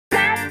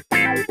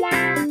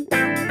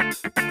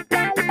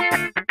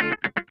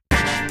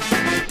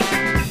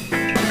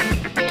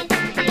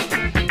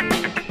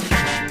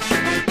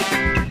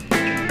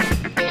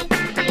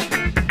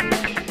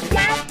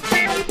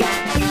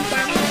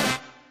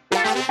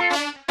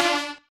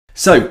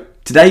So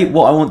today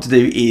what I want to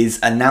do is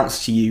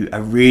announce to you a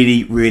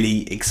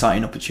really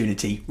exciting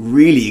opportunity.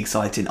 Really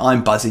exciting.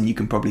 I'm buzzing, you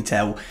can probably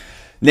tell.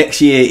 Next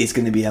year is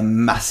going to be a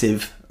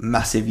massive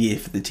year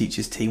for the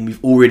teachers team.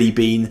 We've already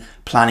been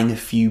planning a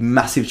few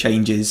massive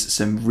changes,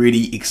 some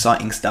really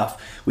exciting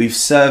stuff. We've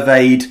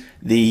surveyed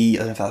I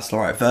don't know if that's the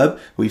right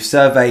verb. We've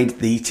surveyed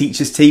the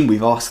teachers team.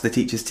 We've asked the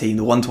teachers team,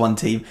 the one-to-one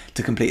team,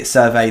 to complete a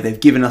survey. They've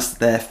given us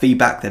their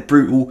feedback, their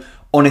brutal,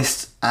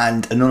 honest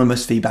and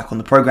anonymous feedback on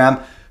the program.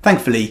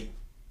 Thankfully,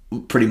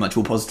 pretty much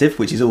all positive,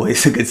 which is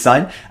always a good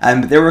sign.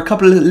 But there were a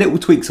couple of little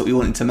tweaks that we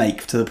wanted to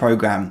make to the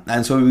program,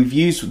 and so we've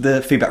used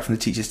the feedback from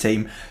the teachers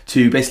team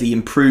to basically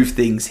improve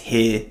things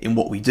here in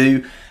what we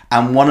do.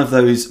 And one of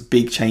those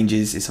big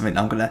changes is something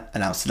I'm going to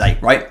announce today,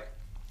 right?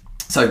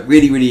 So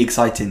really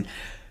exciting.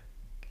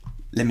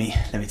 Let me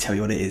tell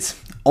you what it is.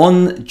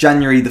 On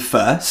January the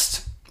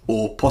 1st,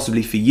 or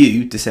possibly for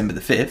you, December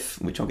the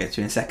 5th, which I'll get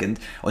to in a second.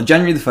 On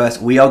January the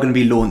 1st, we are going to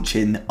be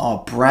launching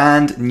our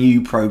brand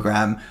new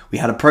program. We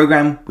had a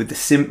program with the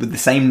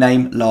same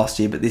name last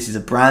year, but this is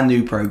a brand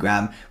new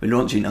program we're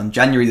launching on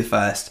January the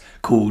 1st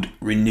called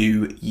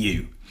Renew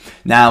You.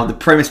 Now, the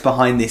premise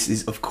behind this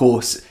is, of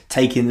course,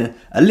 taking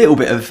a little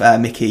bit of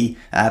Mickey,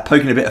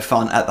 poking a bit of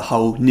fun at the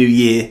whole new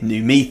year,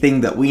 new me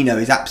thing that we know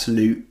is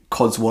absolute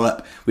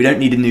codswallop. We don't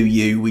need a new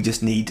you, we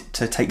just need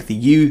to take the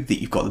you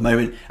that you've got at the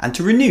moment and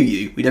to renew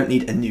you. We don't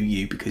need a new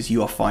you because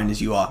you are fine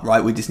as you are,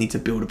 right? We just need to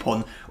build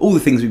upon all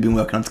the things we've been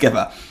working on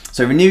together.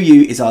 So Renew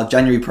You is our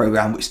January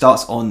program, which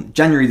starts on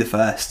January the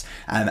 1st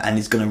and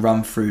is going to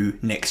run through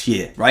next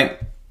year, right?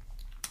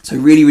 So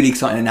really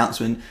exciting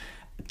announcement,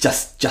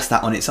 just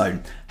that on its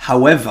own.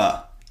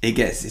 However,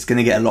 it's going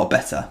to get a lot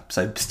better,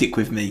 so stick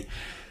with me.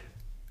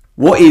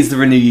 What is the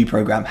Renew You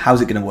program?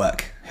 How's it going to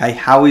work? Okay,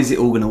 how is it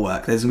all going to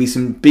work? There's going to be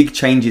some big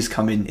changes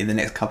coming in the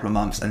next couple of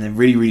months, and they're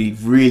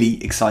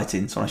really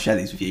exciting, so I want to share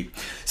these with you.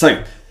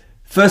 So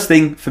first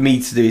thing for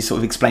me to do is sort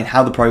of explain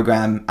how the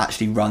program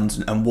actually runs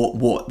and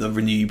what the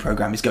Renew You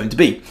program is going to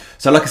be.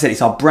 So like I said,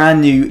 it's our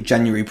brand new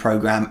January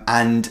program,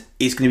 and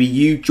it's going to be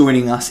you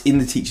joining us in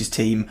the teachers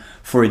team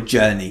for a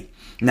journey.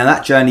 Now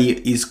that journey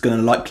is going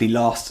to likely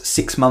last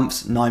 6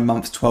 months, 9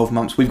 months, 12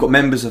 months. We've got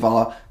members of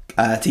our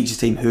teachers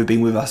team who have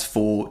been with us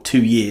for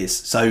 2 years.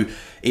 So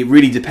it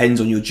really depends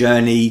on your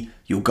journey,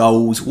 your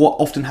goals. What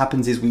often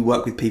happens is we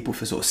work with people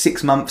for sort of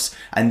 6 months,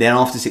 and then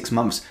after 6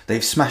 months,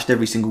 they've smashed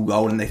every single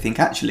goal and they think,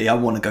 actually, I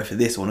want to go for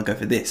this, I want to go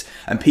for this.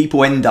 And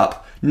people end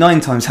up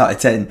 9 times out of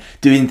 10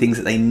 doing things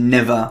that they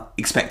never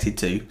expected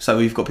to. So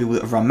we've got people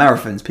that have run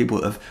marathons, people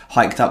that have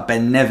hiked up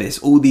Ben Nevis,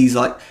 all these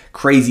like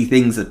crazy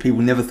things that people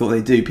never thought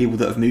they'd do, people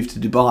that have moved to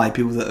Dubai,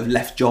 people that have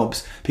left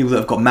jobs, people that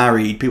have got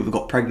married, people that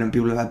got pregnant,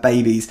 people that have had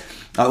babies,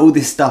 all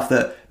this stuff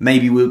that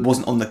maybe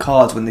wasn't on the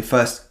cards when they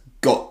first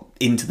got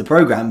into the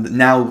program, that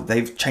now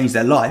they've changed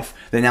their life.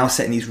 They're now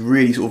setting these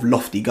really sort of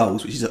lofty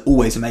goals, which is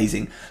always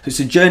amazing. So it's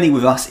a journey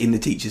with us in the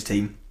teachers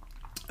team.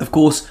 Of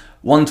course,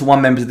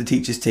 one-to-one members of the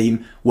teachers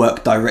team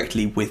work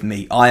directly with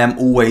me. I am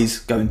always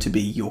going to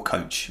be your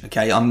coach,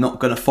 okay? I'm not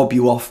going to fob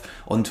you off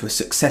onto a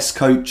success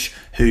coach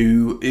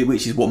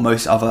which is what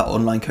most other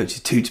online coaches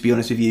do, to be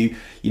honest with you.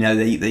 You know,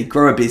 they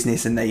grow a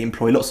business and they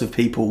employ lots of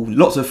people,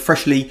 lots of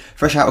fresh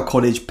out of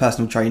college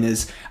personal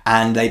trainers,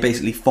 and they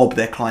basically fob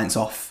their clients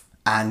off,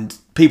 and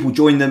people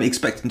join them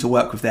expecting to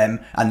work with them,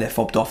 and they're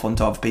fobbed off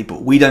onto other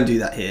people. We don't do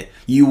that here.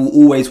 You will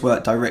always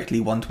work directly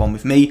one-to-one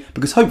with me,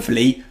 because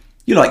hopefully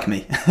you like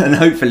me and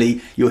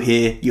hopefully you're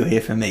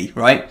here for me,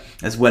 right?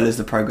 As well as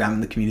the program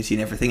and the community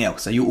and everything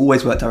else. So you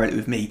always work directly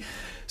with me.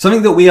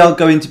 Something that we are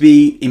going to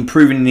be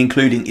improving and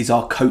including is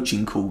our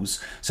coaching calls.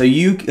 So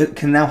you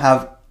can now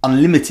have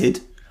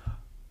unlimited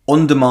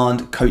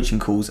on-demand coaching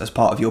calls as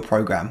part of your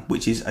program,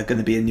 which is going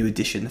to be a new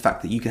addition. The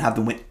fact that you can have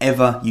them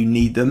whenever you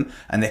need them,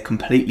 and they're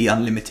completely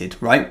unlimited,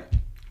 right?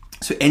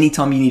 So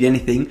anytime you need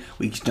anything,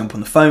 we can jump on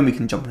the phone, we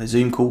can jump on a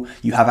Zoom call,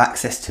 you have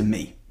access to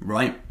me,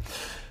 right?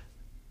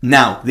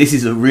 Now, this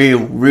is a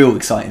real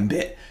exciting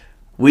bit.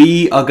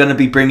 We are going to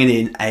be bringing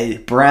in a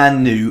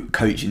brand new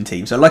coaching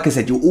team. So like I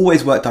said, you'll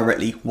always work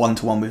directly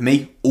one-to-one with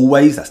me.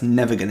 Always, that's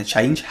never going to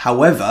change.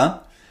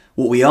 However,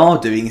 what we are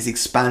doing is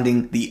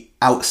expanding the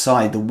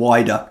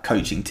wider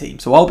coaching team.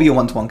 So I'll be your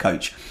one-to-one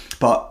coach,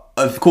 but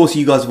of course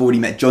you guys have already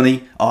met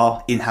Johnny,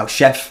 our in-house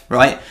chef,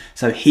 right?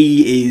 So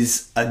he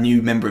is a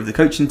new member of the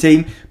coaching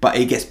team, but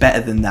it gets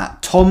better than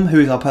that. Tom, who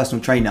is our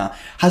personal trainer,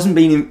 hasn't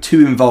been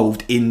too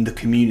involved in the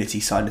community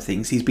side of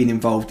things. He's been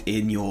involved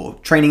in your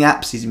training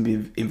apps, he's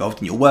been involved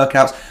in your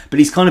workouts, but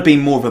he's kind of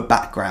been more of a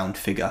background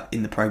figure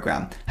in the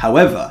program.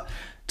 However,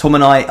 Tom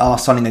and I are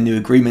signing a new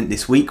agreement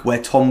this week where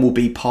Tom will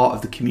be part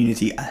of the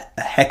community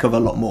a heck of a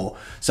lot more.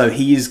 So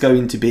he is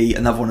going to be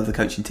another one of the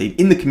coaching team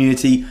in the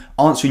community,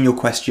 answering your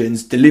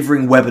questions,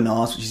 delivering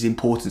webinars, which is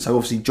important. So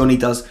obviously Johnny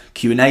does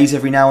Q&As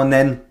every now and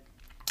then.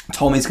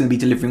 Tom is going to be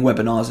delivering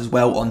webinars as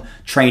well on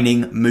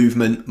training,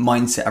 movement,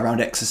 mindset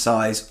around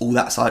exercise, all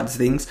that side of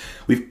things.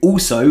 We've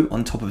also,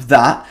 on top of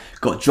that,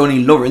 got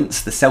Johnny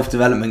Lawrence, the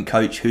self-development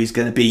coach, who's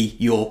going to be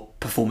your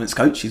performance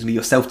coach. He's going to be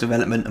your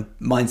self-development and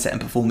mindset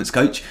and performance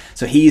coach.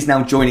 So he is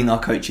now joining our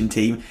coaching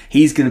team.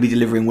 He's going to be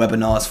delivering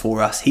webinars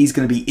for us. He's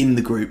going to be in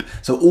the group.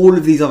 So all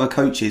of these other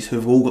coaches who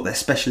have all got their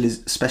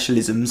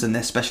specialisms and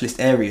their specialist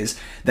areas,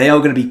 they are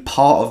going to be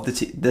part of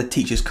the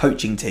teacher's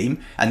coaching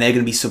team, and they're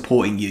going to be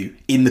supporting you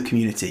in the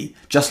community,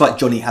 just like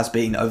Johnny has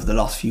been over the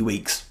last few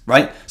weeks,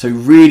 right? So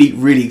really,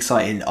 really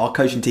exciting. Our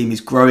coaching team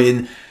is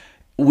growing.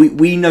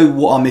 We know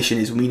what our mission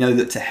is, and we know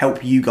that to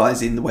help you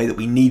guys in the way that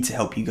we need to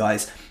help you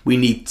guys, we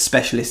need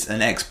specialists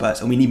and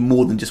experts, and we need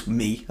more than just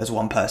me as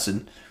one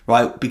person,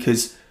 right?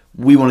 Because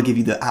we want to give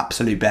you the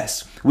absolute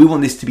best. We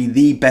want this to be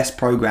the best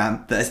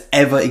program that has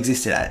ever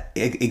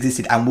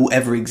existed and will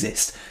ever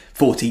exist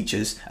for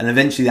teachers, and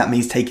eventually that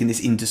means taking this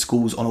into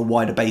schools on a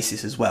wider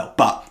basis as well.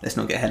 But let's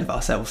not get ahead of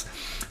ourselves.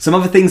 Some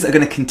other things that are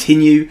going to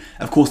continue,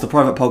 of course, the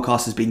private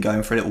podcast has been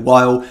going for a little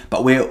while,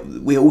 but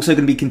we're also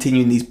going to be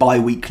continuing these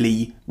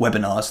bi-weekly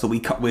webinars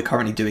that we're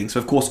currently doing. So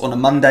of course on a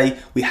Monday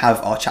we have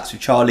our Chats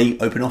with Charlie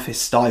open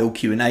office style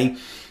Q&A,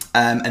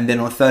 and then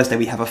on a Thursday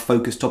we have a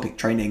focused topic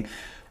training.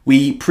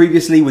 We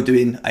previously were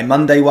doing a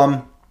Monday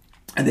one,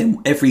 and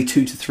then every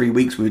 2 to 3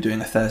 weeks we were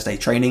doing a Thursday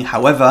training.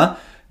 However,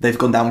 they've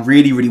gone down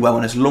really, really well,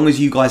 and as long as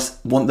you guys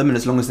want them and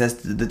as long as there's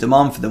the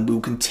demand for them, we'll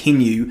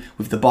continue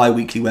with the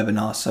bi-weekly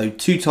webinars. So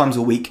 2 times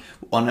a week.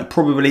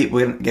 Probably,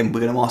 we're going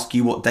to ask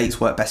you what dates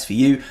work best for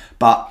you,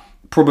 but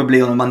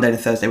probably on a Monday and a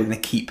Thursday we're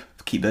going to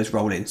keep those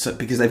rolling. So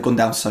because they've gone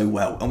down so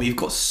well, and we've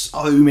got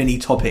so many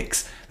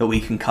topics that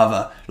we can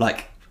cover,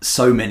 like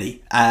so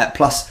many.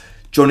 Plus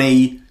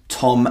Johnny,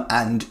 Tom,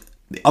 and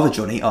the other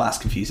Johnny. Oh, that's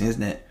confusing,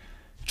 isn't it?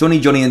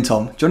 Johnny and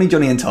Tom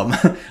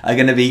are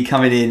going to be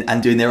coming in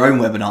and doing their own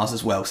webinars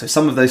as well. So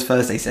some of those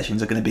Thursday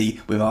sessions are going to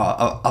be with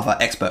our other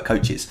expert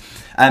coaches.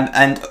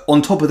 And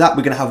on top of that,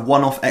 we're going to have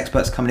one-off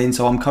experts coming in.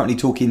 So I'm currently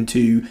talking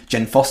to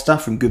Jen Foster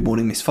from Good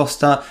Morning Miss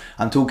Foster.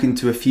 I'm talking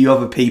to a few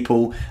other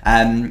people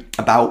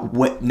about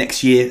what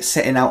next year,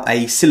 setting out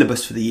a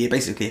syllabus for the year,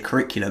 basically a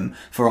curriculum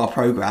for our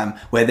program,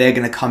 where they're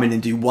going to come in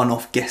and do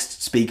one-off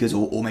guest speakers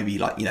or maybe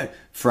like, you know,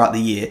 throughout the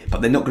year,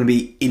 but they're not going to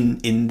be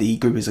in the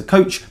group as a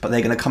coach, but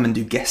they're going to come and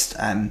do guest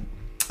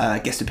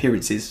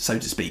appearances, so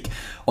to speak.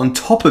 On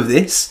top of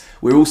this,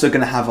 we're also going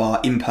to have our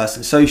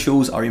in-person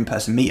socials, our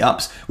in-person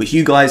meetups, which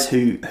you guys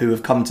who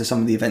have come to some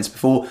of the events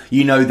before,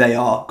 you know they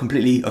are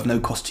completely of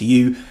no cost to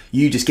you.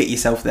 You just get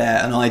yourself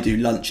there, and I do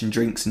lunch and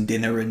drinks and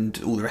dinner and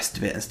all the rest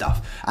of it and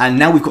stuff. And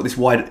now we've got this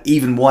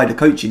even wider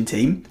coaching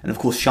team, and of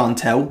course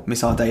Chantel,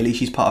 Miss R Daily,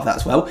 she's part of that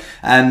as well.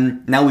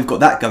 Now we've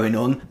got that going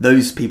on.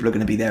 Those people are going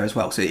to be there as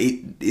well. So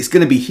it's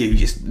going to be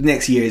huge.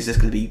 Next year is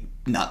just going to be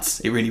nuts.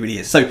 It really, really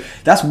is. So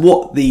that's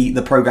what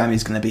the program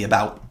is going to be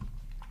about.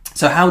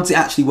 So how does it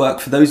actually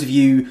work for those of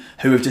you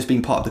who have just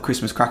been part of the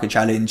Christmas Cracker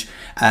Challenge,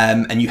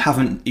 and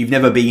you've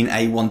never been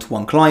a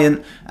one-to-one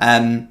client?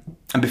 And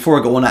before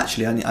I go on,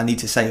 actually, I need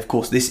to say, of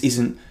course, this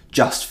isn't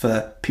just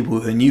for people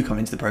who are new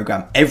coming into the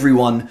program.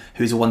 Everyone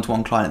who's a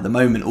one-to-one client at the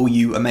moment, all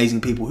you amazing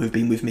people who've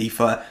been with me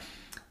for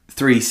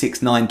 3,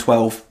 6, 9,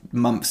 12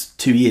 months,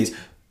 2 years,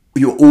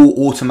 you're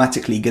all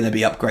automatically going to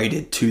be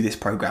upgraded to this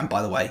program,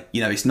 by the way.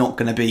 You know, it's not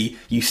going to be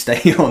you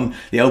stay on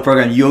the old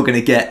program, you're going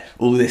to get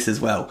all this as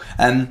well.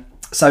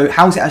 So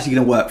how's it actually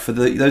going to work for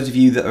those of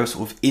you that are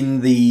sort of in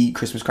the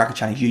Christmas Cracker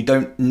Challenge? You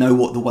don't know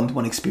what the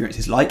one-to-one experience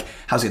is like.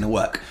 How's it going to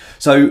work?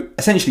 So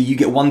essentially you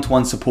get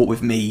one-to-one support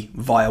with me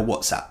via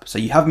WhatsApp. So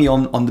you have me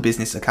on the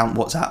business account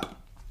WhatsApp.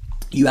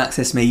 You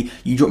access me,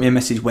 you drop me a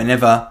message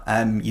whenever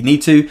you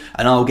need to,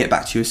 and I'll get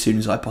back to you as soon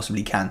as I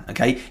possibly can,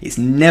 okay? It's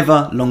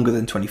never longer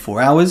than 24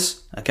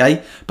 hours,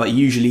 okay? But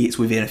usually it's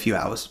within a few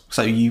hours.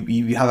 So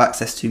you have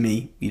access to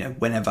me, you know,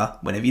 whenever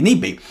you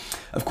need me.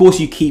 Of course,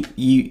 you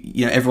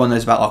know, everyone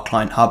knows about our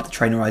Client Hub, the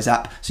Trainerize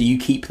app, so you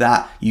keep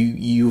that.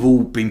 You've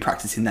all been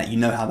practicing that, you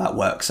know how that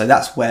works. So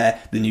that's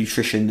where the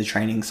nutrition, the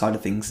training side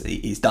of things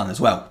is done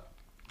as well.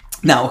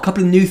 Now, a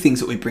couple of new things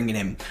that we're bringing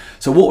in.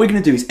 So what we're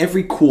going to do is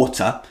every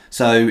quarter,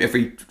 so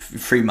every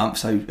 3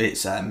 months, so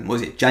it's,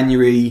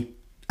 January,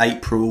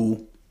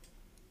 April,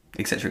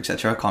 etc.,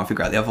 etc. I can't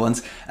figure out the other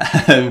ones.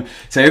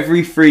 So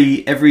every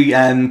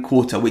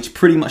quarter, which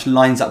pretty much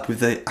lines up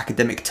with the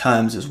academic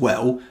terms as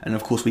well, and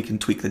of course we can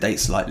tweak the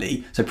dates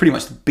slightly. So pretty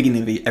much the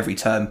beginning of every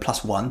term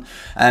plus one,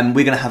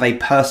 we're going to have a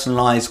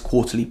personalised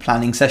quarterly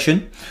planning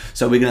session.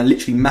 So we're going to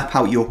literally map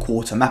out your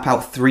quarter, map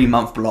out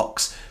 3-month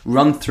blocks,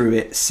 run through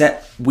it,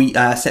 set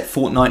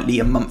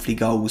fortnightly and monthly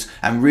goals,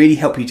 and really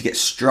help you to get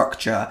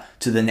structure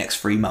to the next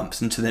 3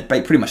 months and to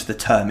pretty much the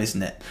term,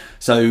 isn't it?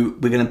 So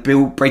we're going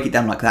to break it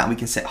down like that. We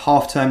can set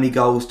half-termly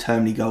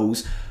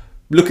goals,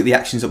 look at the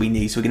actions that we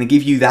need. So we're going to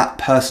give you that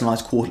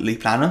personalised quarterly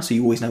planner, so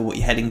you always know what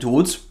you're heading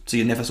towards. So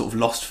you're never sort of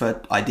lost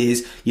for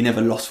ideas. You're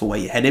never lost for where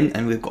you're heading,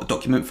 and we've got a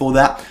document for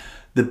that.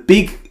 The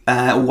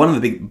one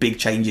of the big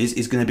changes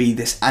is going to be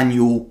this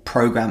annual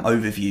program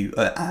overview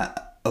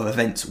of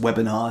events,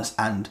 webinars,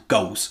 and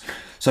goals.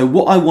 So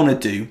what I want to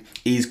do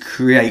is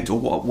create, or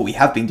what we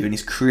have been doing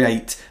is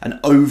create an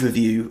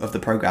overview of the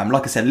program.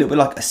 Like I said, a little bit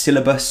like a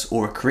syllabus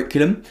or a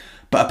curriculum,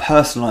 but a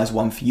personalised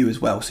one for you as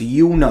well. So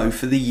you'll know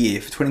for the year,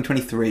 for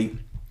 2023,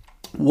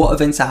 what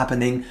events are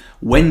happening,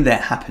 when they're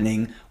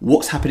happening,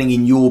 what's happening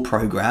in your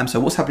program. So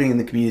what's happening in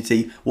the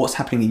community, what's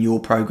happening in your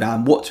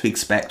program, what to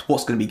expect,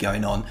 what's going to be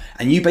going on.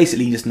 And you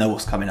basically just know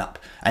what's coming up.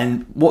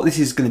 And what this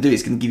is going to do,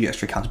 it's going to give you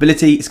extra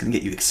accountability. It's going to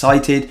get you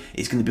excited.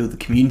 It's going to build the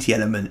community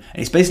element.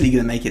 And it's basically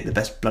going to make it the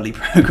best bloody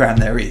program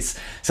there is.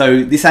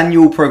 So this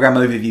annual program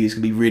overview is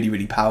going to be really,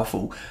 really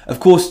powerful. Of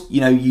course,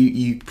 you know,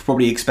 you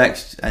probably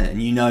expect,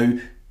 and you know,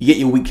 you get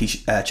your weekly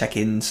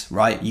check-ins,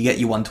 right? You get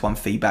your one-to-one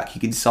feedback.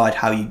 You can decide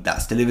how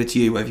that's delivered to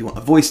you, whether you want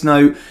a voice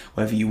note,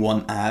 whether you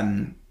want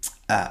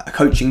a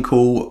coaching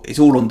call. It's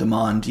all on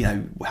demand, you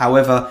know,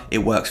 however it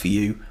works for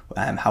you,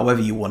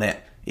 however you want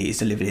it, it is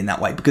delivered in that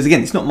way. Because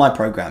again, it's not my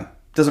program.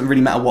 It doesn't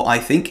really matter what I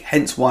think,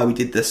 hence why we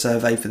did the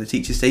survey for the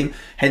teachers team,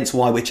 hence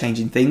why we're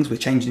changing things. We're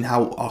changing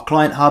how our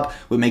client hub,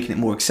 we're making it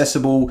more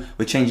accessible,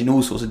 we're changing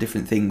all sorts of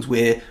different things.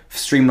 We're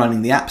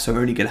streamlining the app, so we're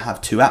only going to have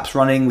 2 apps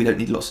running. We don't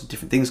need lots of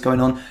different things going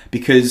on,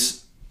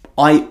 because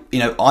I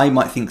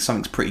might think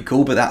something's pretty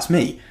cool, but that's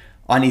me.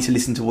 I need to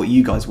listen to what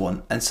you guys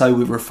want. And so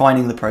we're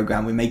refining the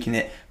program. We're making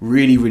it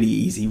really, really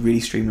easy, really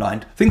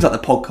streamlined. Things like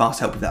the podcast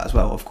help with that as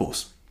well, of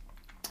course.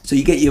 So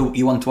you get your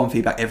one-to-one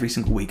feedback every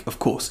single week, of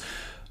course.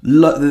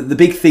 The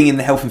big thing in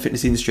the health and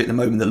fitness industry at the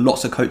moment that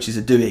lots of coaches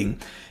are doing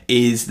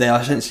is they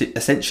are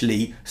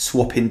essentially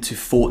swapping to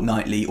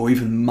fortnightly or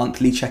even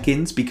monthly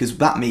check-ins, because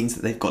that means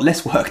that they've got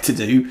less work to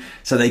do,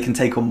 so they can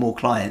take on more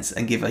clients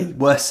and give a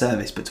worse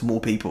service but to more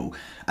people.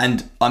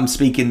 And I'm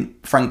speaking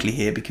frankly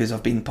here because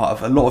I've been part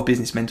of a lot of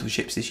business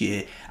mentorships this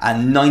year,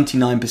 and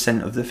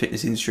 99% of the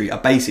fitness industry are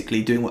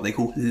basically doing what they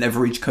call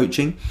leverage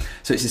coaching.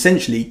 So it's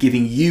essentially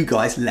giving you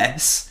guys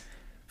less,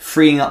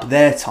 freeing up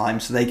their time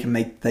so they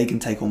can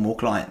take on more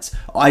clients.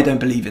 I don't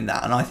believe in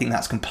that, and I think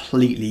that's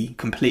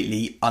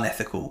completely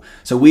unethical.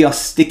 So we are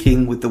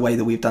sticking with the way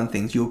that we've done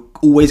things. You're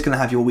always going to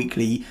have your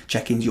weekly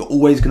check-ins. You're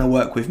always going to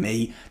work with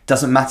me.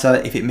 Doesn't matter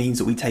if it means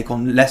that we take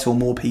on less or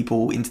more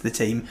people into the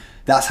team.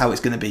 That's how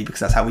it's going to be, because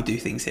that's how we do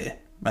things here,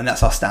 and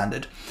that's our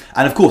standard.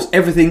 And of course,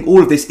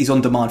 all of this is on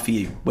demand for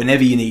you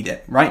whenever you need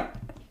it, right?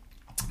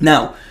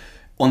 Now,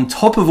 on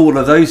top of all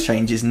of those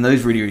changes and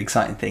those really, really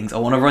exciting things, I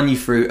want to run you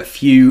through a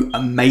few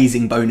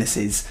amazing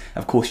bonuses.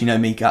 Of course, you know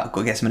me, I've got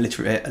to get some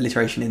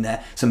alliteration in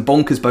there. Some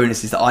bonkers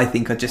bonuses that I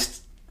think are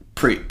just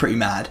pretty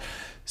mad.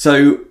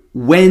 So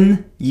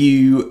when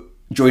you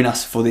join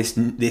us for this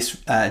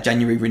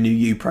January Renew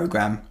You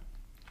program,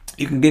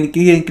 I'm going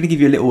to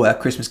give you a little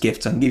Christmas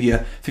gift. So I'm going to give you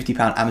a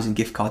 £50 Amazon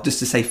gift card just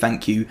to say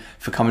thank you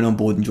for coming on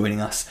board and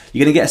joining us.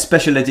 You're going to get a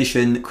special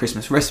edition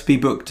Christmas recipe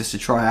book just to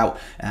try out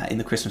in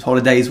the Christmas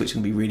holidays, which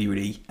can be really,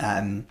 really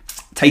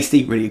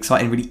tasty, really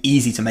exciting, really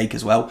easy to make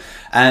as well.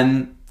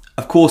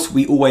 Of course,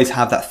 we always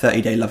have that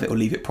 30-day love it or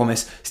leave it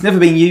promise. It's never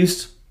been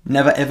used.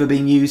 Never ever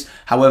been used.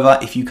 However,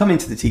 if you come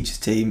into the teachers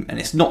team and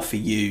it's not for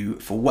you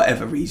for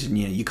whatever reason,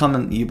 you come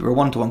and you're a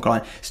one-to-one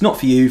client, it's not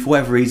for you for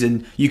whatever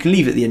reason, you can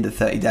leave at the end of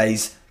 30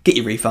 days, get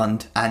your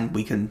refund, and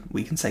we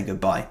can say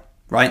goodbye,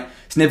 right?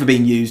 It's never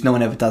been used. No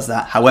one ever does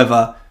that.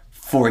 However,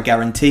 for a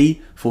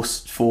guarantee,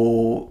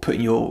 for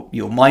putting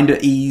your mind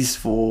at ease,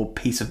 for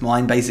peace of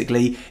mind,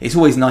 basically, it's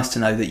always nice to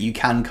know that you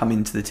can come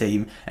into the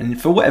team, and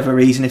for whatever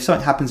reason, if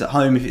something happens at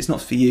home, if it's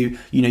not for you,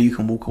 you know you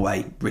can walk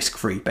away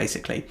risk-free,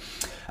 basically.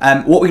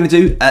 What we're going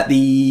to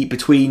do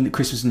between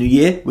Christmas and New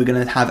Year, we're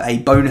going to have a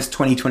bonus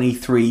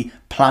 2023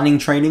 planning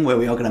training where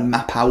we are going to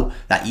map out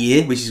that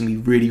year, which is going to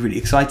be really, really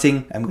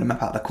exciting. And we're going to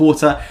map out the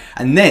quarter.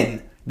 And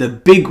then the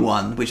big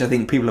one, which I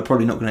think people are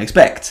probably not going to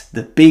expect,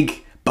 the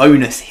big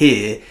bonus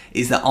here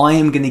is that I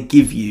am going to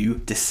give you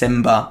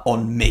December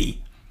on me.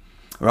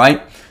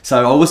 Right?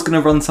 So I was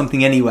going to run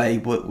something anyway,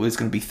 what was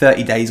going to be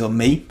 30 days on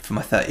me for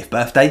my 30th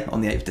birthday on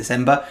the 8th of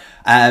December.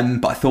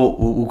 But I thought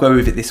we'll go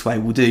with it this way.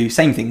 We'll do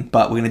same thing,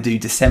 but we're going to do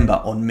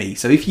December on me.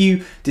 So if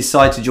you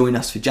decide to join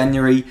us for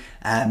January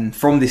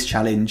from this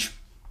challenge,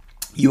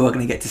 you are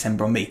going to get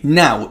December on me.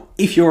 Now,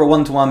 if you're a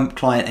one-to-one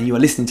client and you are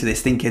listening to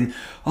this thinking,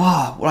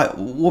 what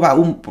about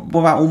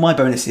all my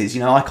bonuses?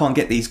 You know, I can't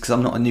get these because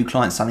I'm not a new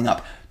client signing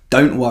up.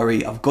 Don't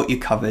worry, I've got you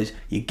covered.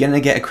 You're going to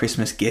get a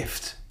Christmas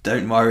gift.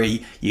 Don't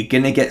worry, you're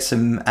going to get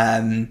some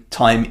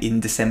time in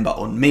December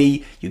on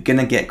me. You're going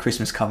to get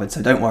Christmas covered,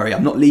 so don't worry.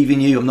 I'm not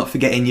leaving you. I'm not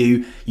forgetting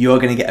you. You are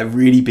going to get a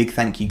really big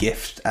thank you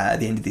gift at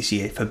the end of this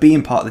year for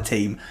being part of the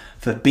team,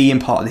 for being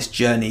part of this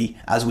journey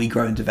as we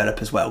grow and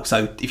develop as well.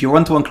 So if you're a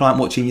one-to-one client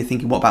watching, you're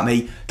thinking, what about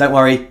me? Don't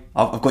worry,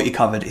 I've got you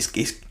covered. It's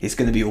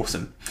going to be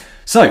awesome.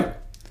 So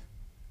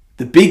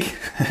the big,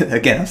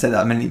 again, I've said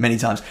that many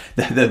times,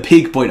 the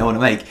big point I want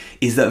to make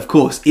is that, of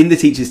course, in the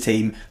teachers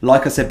team,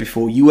 like I said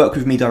before, you work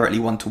with me directly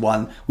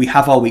one-to-one. We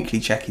have our weekly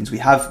check-ins. We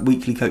have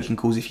weekly coaching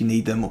calls if you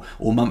need them,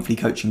 or monthly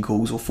coaching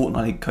calls, or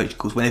fortnightly coaching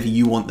calls, whenever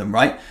you want them,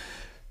 right?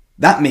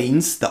 That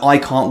means that I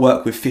can't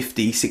work with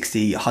 50,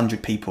 60,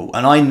 100 people.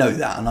 And I know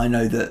that, and I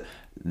know that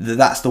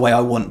that's the way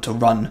I want to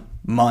run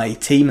my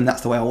team, and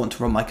that's the way I want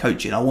to run my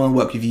coaching. I want to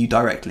work with you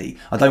directly.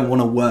 I don't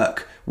want to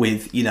work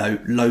with, you know,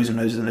 loads and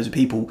loads and loads of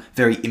people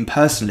very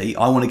impersonally.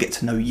 I want to get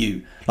to know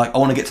you. Like, I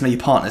want to get to know your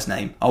partner's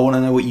name. I want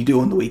to know what you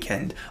do on the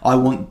weekend. I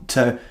want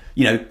to,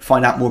 you know,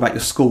 find out more about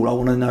your school. I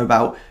want to know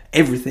about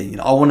everything.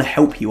 I want to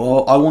help you.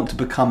 I want to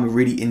become a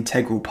really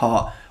integral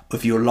part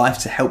of your life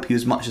to help you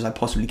as much as I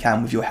possibly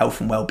can with your health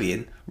and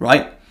well-being,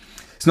 right?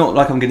 It's not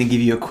like I'm going to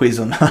give you a quiz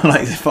on how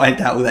like to find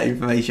out all that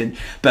information,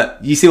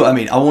 but you see what I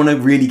mean? I want to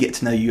really get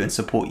to know you and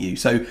support you.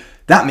 So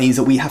that means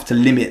that we have to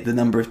limit the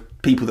number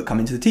of people that come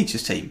into the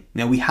teachers team.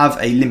 You know, we have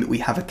a limit, we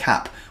have a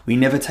cap. We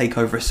never take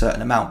over a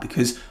certain amount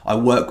because I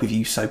work with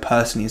you so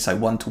personally and so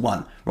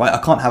one-to-one, right? I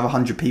can't have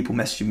 100 people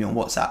messaging me on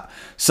WhatsApp.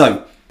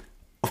 So,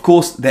 of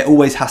course, there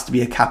always has to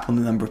be a cap on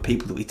the number of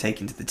people that we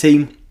take into the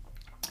team.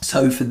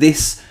 So for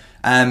this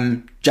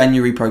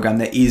January program,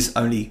 there is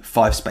only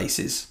 5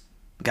 spaces,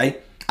 okay?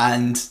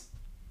 And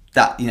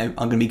that, you know,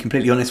 I'm going to be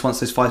completely honest,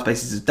 once those 5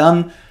 spaces are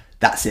done,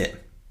 that's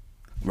it,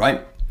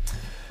 right?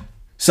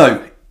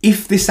 So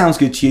if this sounds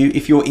good to you,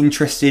 if you're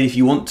interested, if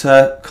you want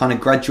to kind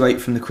of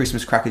graduate from the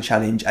Christmas Cracker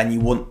Challenge and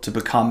you want to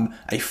become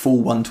a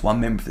full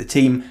one-to-one member of the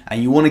team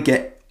and you want to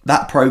get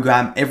that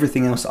program,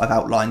 everything else that I've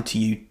outlined to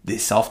you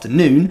this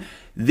afternoon,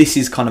 this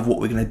is kind of what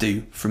we're going to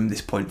do from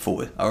this point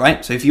forward, all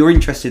right? So if you're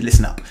interested,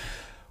 listen up.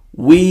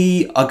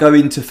 We are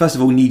going to, first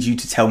of all, need you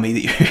to tell me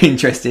that you're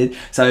interested.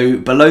 So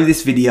below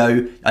this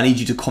video, I need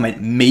you to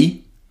comment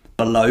me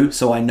below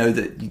so I know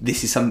that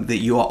this is something that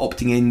you are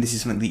opting in, this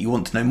is something that you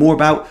want to know more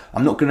about.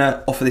 I'm not going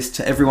to offer this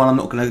to everyone, I'm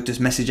not going to just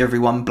message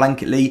everyone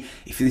blanketly.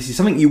 If this is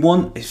something you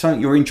want, if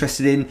something you're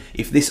interested in,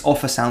 if this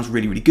offer sounds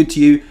really, really good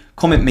to you,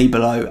 comment me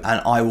below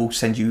and I will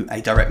send you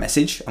a direct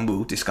message and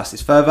we'll discuss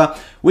this further.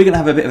 We're going to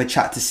have a bit of a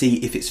chat to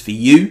see if it's for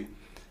you,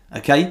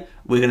 okay?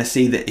 We're going to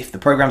see that if the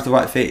program's the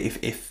right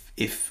fit,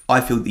 if I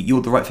feel that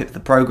you're the right fit for the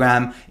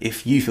program,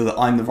 if you feel that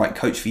I'm the right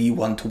coach for you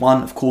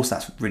one-to-one, of course,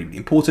 that's really, really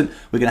important.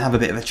 We're going to have a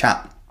bit of a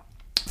chat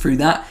through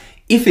that.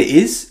 If it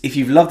is, if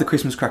you've loved the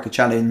Christmas Cracker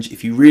Challenge,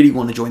 if you really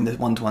want to join the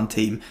one-to-one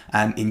team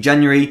in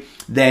January,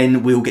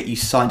 then we'll get you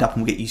signed up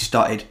and we'll get you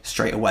started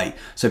straight away.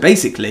 So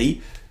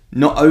basically,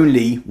 not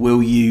only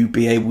will you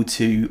be able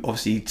to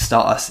obviously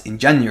start us in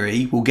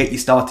January, we'll get you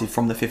started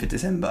from the 5th of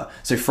December.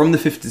 So from the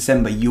 5th of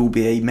December, you'll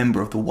be a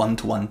member of the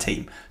one-to-one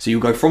team. So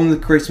you'll go from the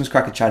Christmas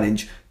Cracker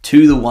Challenge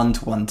to the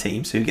one-to-one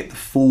team. So you get the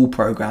full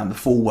program, the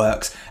full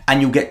works,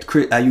 and you'll get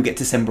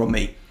December on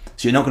me.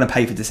 So you're not going to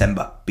pay for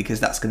December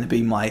because that's going to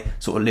be my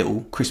sort of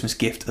little Christmas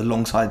gift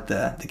alongside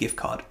the gift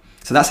card.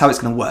 So that's how it's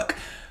going to work.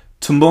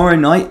 Tomorrow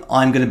night,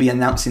 I'm going to be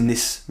announcing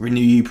this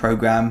Renew You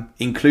program,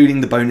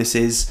 including the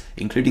bonuses,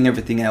 including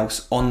everything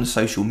else on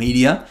social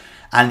media,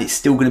 and it's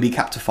still going to be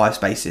capped to 5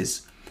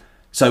 spaces.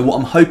 So what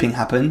I'm hoping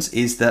happens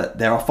is that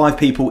there are 5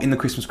 people in the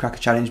Christmas Cracker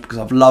Challenge because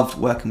I've loved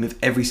working with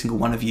every single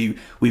one of you.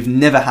 We've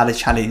never had a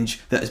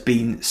challenge that has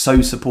been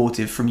so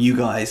supportive from you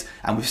guys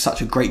and with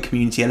such a great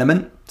community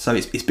element. So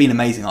it's been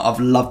amazing. I've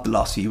loved the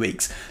last few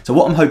weeks. So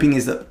what I'm hoping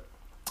is that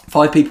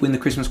 5 people in the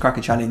Christmas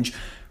Cracker Challenge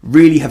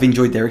really have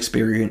enjoyed their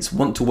experience,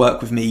 want to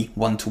work with me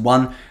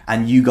one-to-one,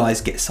 and you guys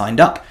get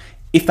signed up.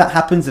 If that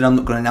happens, then I'm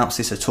not going to announce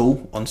this at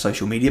all on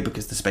social media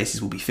because the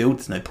spaces will be filled.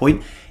 There's no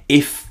point.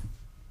 If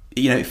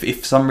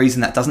for some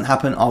reason that doesn't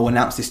happen, I'll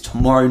announce this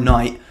tomorrow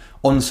night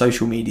on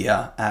social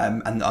media,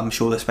 and I'm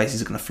sure the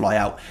spaces are going to fly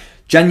out.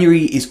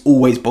 January is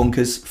always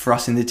bonkers for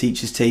us in the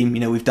teachers team.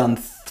 You know, we've done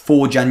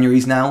 4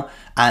 Januaries now,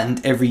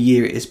 and every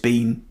year it has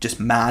been just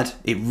mad.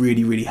 It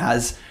really, really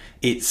has.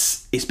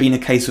 It's been a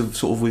case of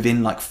sort of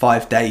within like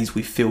 5 days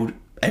we've filled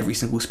every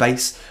single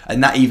space,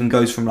 and that even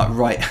goes from like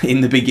right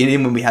in the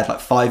beginning when we had like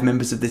 5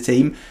 members of the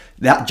team.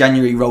 That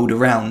January rolled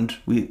around,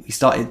 we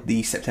started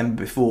the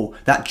September before,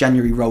 that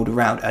January rolled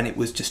around and it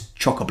was just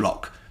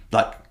chock-a-block.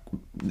 Like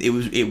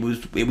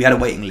we had a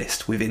waiting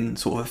list within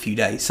sort of a few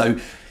days. So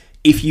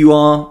if you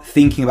are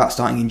thinking about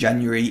starting in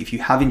January, if you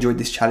have enjoyed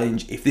this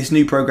challenge, if this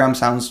new program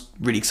sounds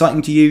really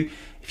exciting to you,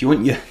 if you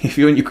want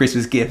your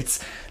Christmas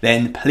gifts,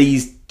 then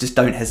please just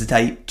don't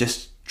hesitate.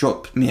 Just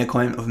drop me a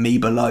comment of me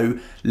below.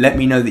 Let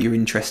me know that you're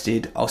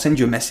interested. I'll send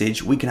you a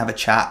message. We can have a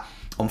chat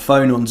on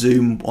phone, on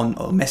Zoom,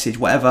 on message,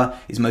 whatever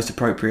is most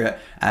appropriate.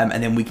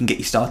 And then we can get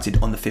you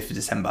started on the 5th of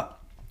December.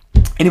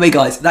 Anyway,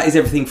 guys, that is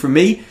everything from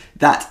me.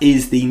 That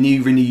is the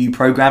new Renew You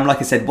program. Like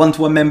I said,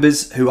 one-to-one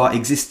members who are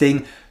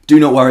existing, do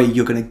not worry.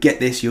 You're going to get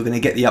this. You're going to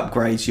get the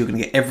upgrades. You're going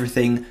to get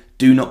everything.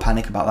 Do not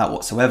panic about that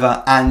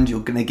whatsoever. And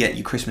you're going to get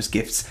your Christmas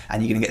gifts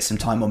and you're going to get some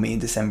time on me in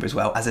December as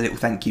well as a little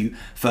thank you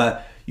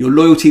for your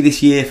loyalty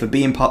this year, for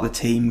being part of the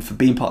team, for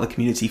being part of the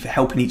community, for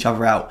helping each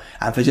other out,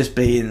 and for just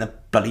being a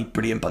bloody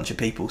brilliant bunch of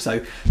people.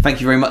 So thank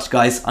you very much,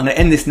 guys. I'm going to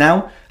end this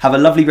now. Have a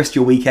lovely rest of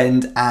your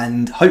weekend,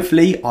 and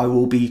hopefully I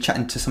will be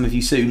chatting to some of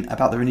you soon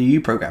about the Renew You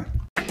program.